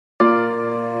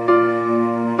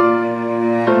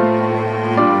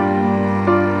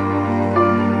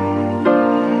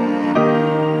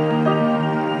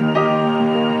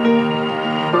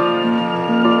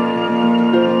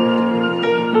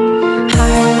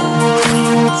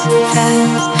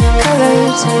fast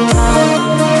colors and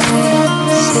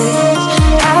promises.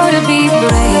 How to be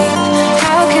brave?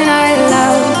 How can I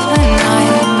love when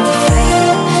I'm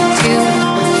afraid to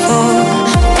fall?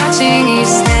 Watching you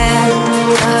stand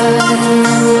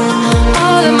alone.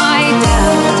 All of my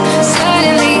doubt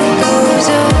suddenly goes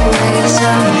away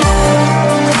somehow.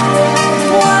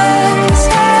 One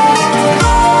step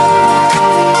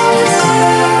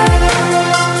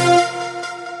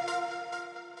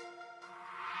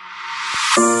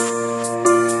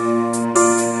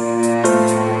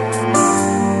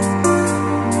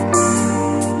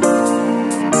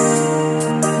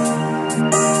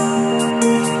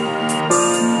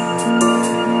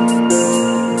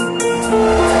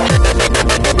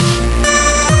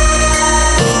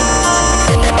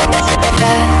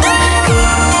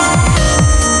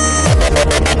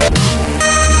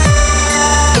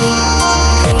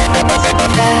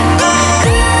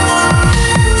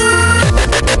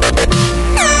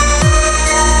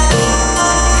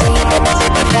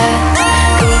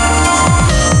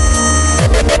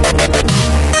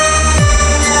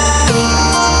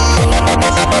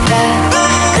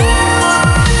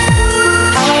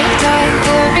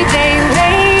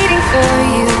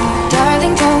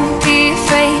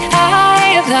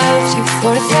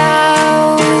for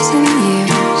 1,000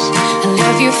 years. I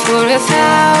love you for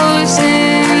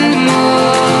 1,000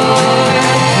 more.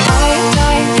 I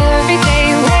died every day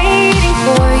waiting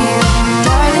for you.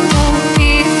 Darling, don't be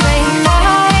afraid.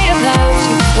 I have loved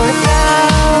you for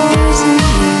 1,000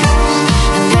 years.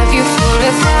 I love you for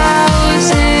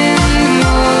 1,000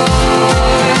 more.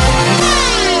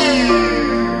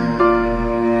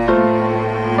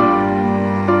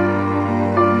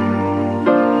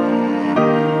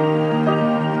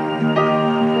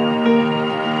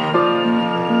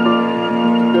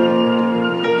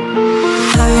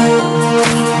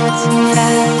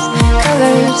 Fast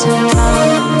colors and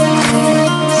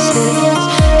promises.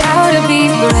 How to be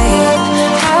brave?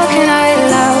 How can I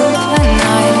love when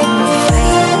I'm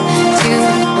afraid to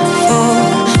fall?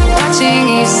 Watching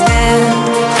you stand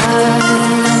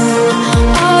alone.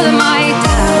 All of my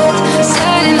doubt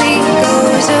suddenly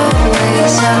goes away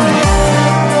somehow.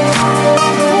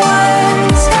 One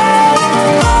step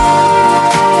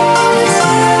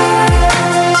closer.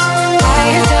 I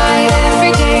died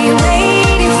every day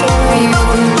waiting for you.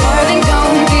 Darling,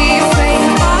 don't be afraid.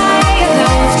 I have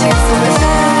loved you for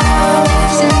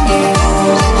 1,000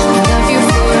 years. I love you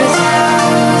for 1,000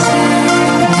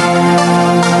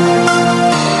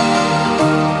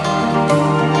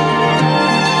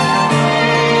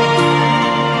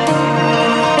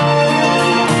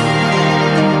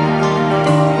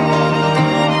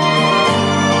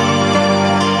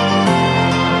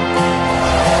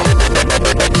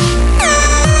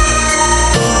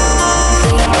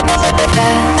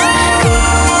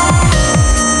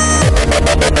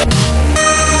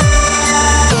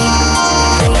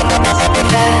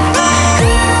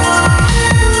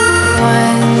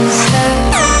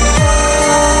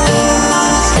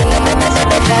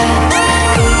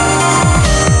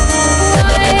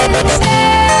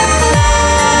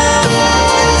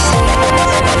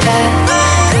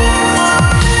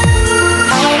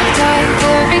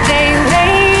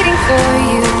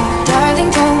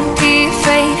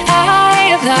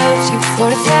 for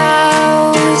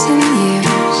 1,000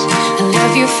 years. I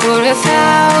love you for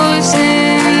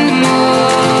 1,000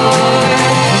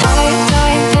 more.